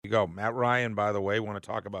go. Matt Ryan, by the way, want to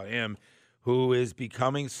talk about him, who is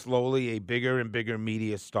becoming slowly a bigger and bigger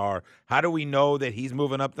media star. How do we know that he's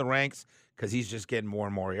moving up the ranks? Because he's just getting more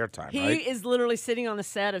and more airtime, He is literally sitting on the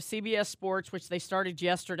set of CBS Sports, which they started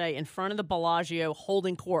yesterday, in front of the Bellagio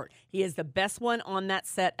holding court. He is the best one on that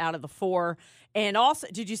set out of the four. And also,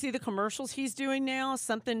 did you see the commercials he's doing now?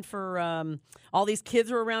 Something for all these kids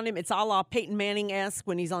are around him. It's a la Peyton Manning-esque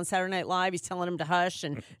when he's on Saturday Night Live. He's telling them to hush,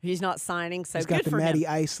 and he's not signing. So he's got good the for Matty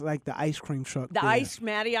him. Ice, like the ice cream truck. The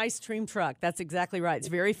Matty Ice cream truck. That's exactly right. It's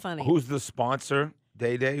very funny. Who's the sponsor?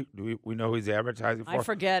 Day? Do we know who he's advertising for? I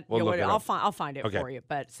forget. We'll look it up. I'll find it for you.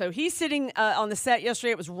 But so he's sitting on the set yesterday.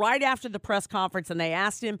 It was right after the press conference, and they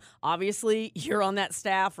asked him, obviously, you're on that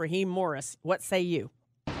staff, Raheem Morris. What say you?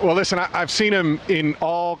 Well, listen, I've seen him in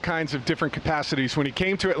all kinds of different capacities. When he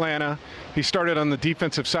came to Atlanta, he started on the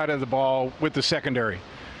defensive side of the ball with the secondary.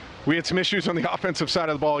 We had some issues on the offensive side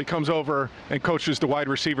of the ball. He comes over and coaches the wide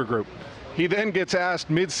receiver group. He then gets asked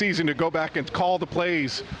mid-season to go back and call the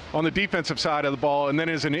plays on the defensive side of the ball, and then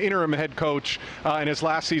is an interim head coach in his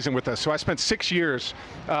last season with us. So I spent 6 years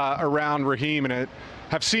around Raheem, and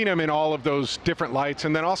have seen him in all of those different lights,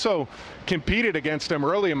 and then also competed against him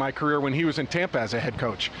early in my career when he was in Tampa as a head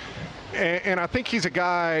coach. And I think he's a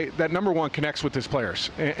guy that, number one, connects with his players,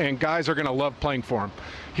 and guys are going to love playing for him.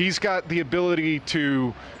 He's got the ability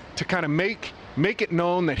to kind of make it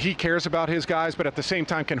known that he cares about his guys, but at the same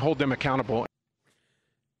time can hold them accountable.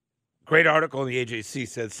 Great article in the AJC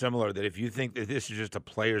said similar, that if you think that this is just a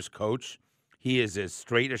player's coach, he is as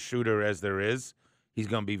straight a shooter as there is. He's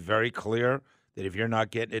going to be very clear that if you're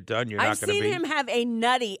not getting it done, you're not going to be. I've seen him have a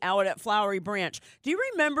nutty out at Flowery Branch. Do you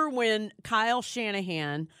remember when Kyle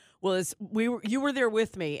Shanahan you were there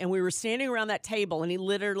with me, and we were standing around that table, and he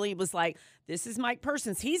literally was like, this is Mike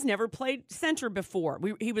Persons. He's never played center before.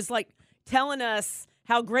 He was like telling us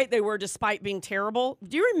how great they were despite being terrible.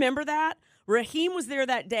 Do you remember that? Raheem was there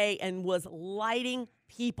that day and was lighting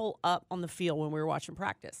people up on the field when we were watching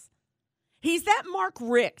practice. He's that Mark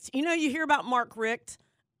Richt. You know, you hear about Mark Richt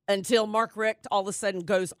until Mark Richt all of a sudden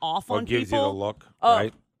goes off on people. Gives you the look,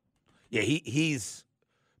 right? Yeah, he's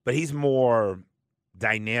more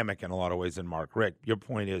dynamic in a lot of ways than Mark Richt. Your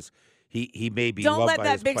point is he may be Don't loved let by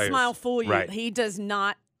that his big players. smile fool you. Right. He does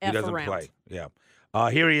not F He doesn't around. play. Yeah.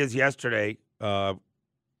 Here he is yesterday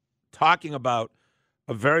talking about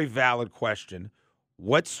a very valid question.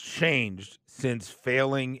 What's changed since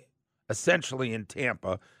failing essentially in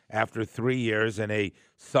Tampa after 3 years and a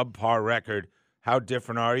subpar record? How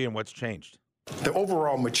different are you, and what's changed? The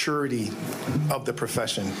overall maturity of the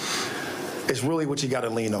profession is really what you got to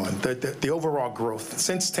lean on. The overall growth.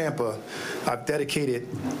 Since Tampa, I've dedicated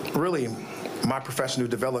really my professional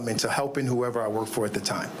development to helping whoever I worked for at the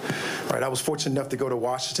time. Right, I was fortunate enough to go to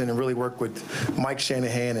Washington and really work with Mike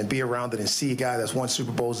Shanahan and be around it and see a guy that's won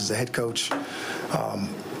Super Bowls as a head coach.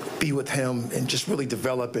 Be with him and just really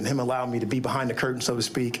develop, and him allow me to be behind the curtain, so to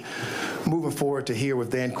speak. Moving forward to here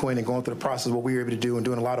with Dan Quinn and going through the process of what we were able to do and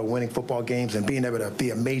doing a lot of winning football games and being able to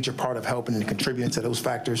be a major part of helping and contributing to those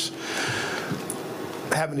factors.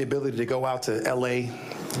 Having the ability to go out to L.A.,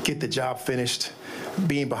 get the job finished,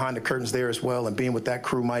 being behind the curtains there as well, and being with that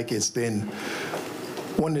crew, Mike, has been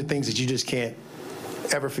one of the things that you just can't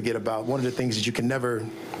ever forget about. One of the things that you can never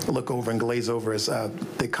look over and glaze over is the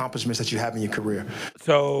accomplishments that you have in your career.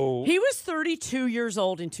 So he was 32 years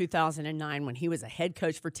old in 2009 when he was a head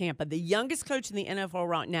coach for Tampa. The youngest coach in the NFL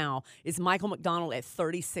right now is Michael McDonald at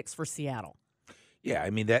 36 for Seattle. Yeah, I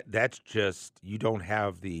mean, that's just, you don't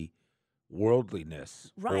have the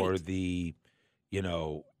worldliness or the,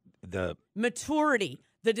 the maturity,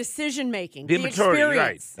 the decision-making, the maturity,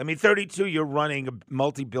 experience. right. I mean, 32, you're running a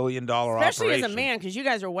multi-billion-dollar Especially operation. as a man, because you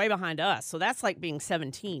guys are way behind us. So that's like being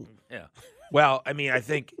 17. Yeah. Well, I mean, I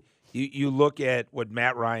think you look at what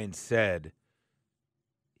Matt Ryan said,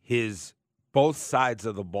 his both sides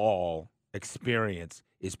of the ball experience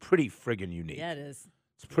is pretty friggin' unique. Yeah, it is.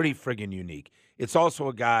 It's pretty friggin' unique. It's also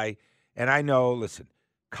a guy, and I know, listen,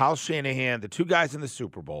 Kyle Shanahan, the two guys in the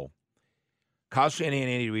Super Bowl, Kyle Shanahan and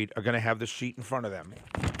Andy Reid are going to have the sheet in front of them,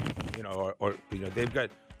 or they've got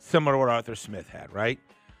similar to what Arthur Smith had, right?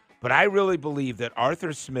 But I really believe that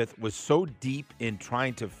Arthur Smith was so deep in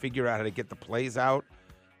trying to figure out how to get the plays out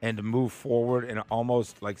and to move forward, and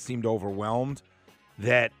almost like seemed overwhelmed,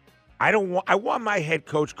 that I want my head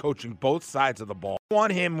coach coaching both sides of the ball. I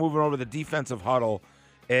want him moving over the defensive huddle,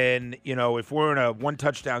 and if we're in a one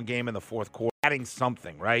touchdown game in the fourth quarter, adding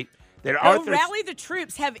something, right? Rally the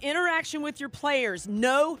troops. Have interaction with your players.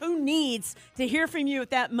 Know who needs to hear from you at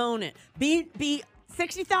that moment. Be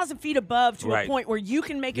 60,000 feet above to a point where you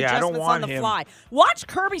can make adjustments on the fly. Watch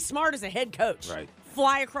Kirby Smart as a head coach. Right.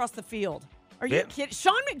 Fly across the field. Are you kidding?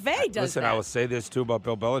 Sean McVay does Listen, that. I will say this, too, about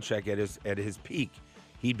Bill Belichick. At his peak,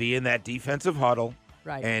 he'd be in that defensive huddle,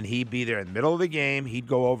 Right. and he'd be there in the middle of the game. He'd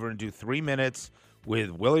go over and do 3 minutes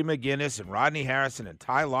with Willie McGinnis and Rodney Harrison and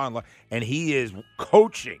Ty Law, and he is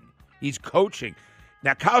coaching. He's coaching.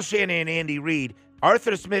 Now, Kyle Shanahan and Andy Reid,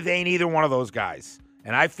 Arthur Smith ain't either one of those guys.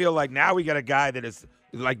 And I feel like now we got a guy that is,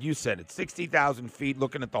 like you said, at 60,000 feet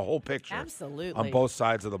looking at the whole picture. Absolutely. On both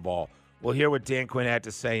sides of the ball. We'll hear what Dan Quinn had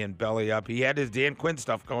to say in Belly Up. He had his Dan Quinn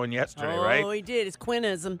stuff going yesterday, right? Oh, he did. It's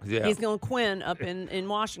Quinnism. Yeah. He's going Quinn up in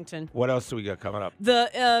Washington. What else do we got coming up?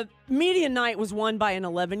 The media night was won by an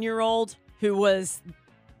 11-year-old who was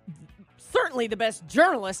certainly the best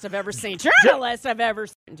journalist I've ever seen. Do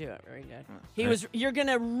it very good. He was. You're going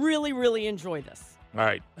to really, really enjoy this. All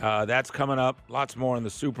right, that's coming up. Lots more in the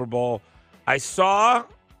Super Bowl. I saw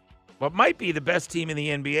what might be the best team in the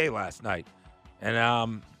NBA last night.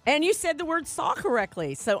 And you said the word "saw"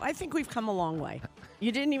 correctly, so I think we've come a long way.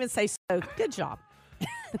 You didn't even say "so." Good job.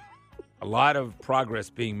 A lot of progress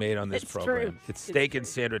being made on this It's program. true. It's Steak and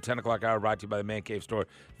Sandra, 10 o'clock hour, brought to you by the Man Cave Store.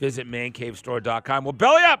 Visit mancavestore.com. We'll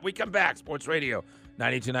belly up. We come back. Sports Radio,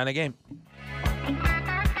 92.9 A Game.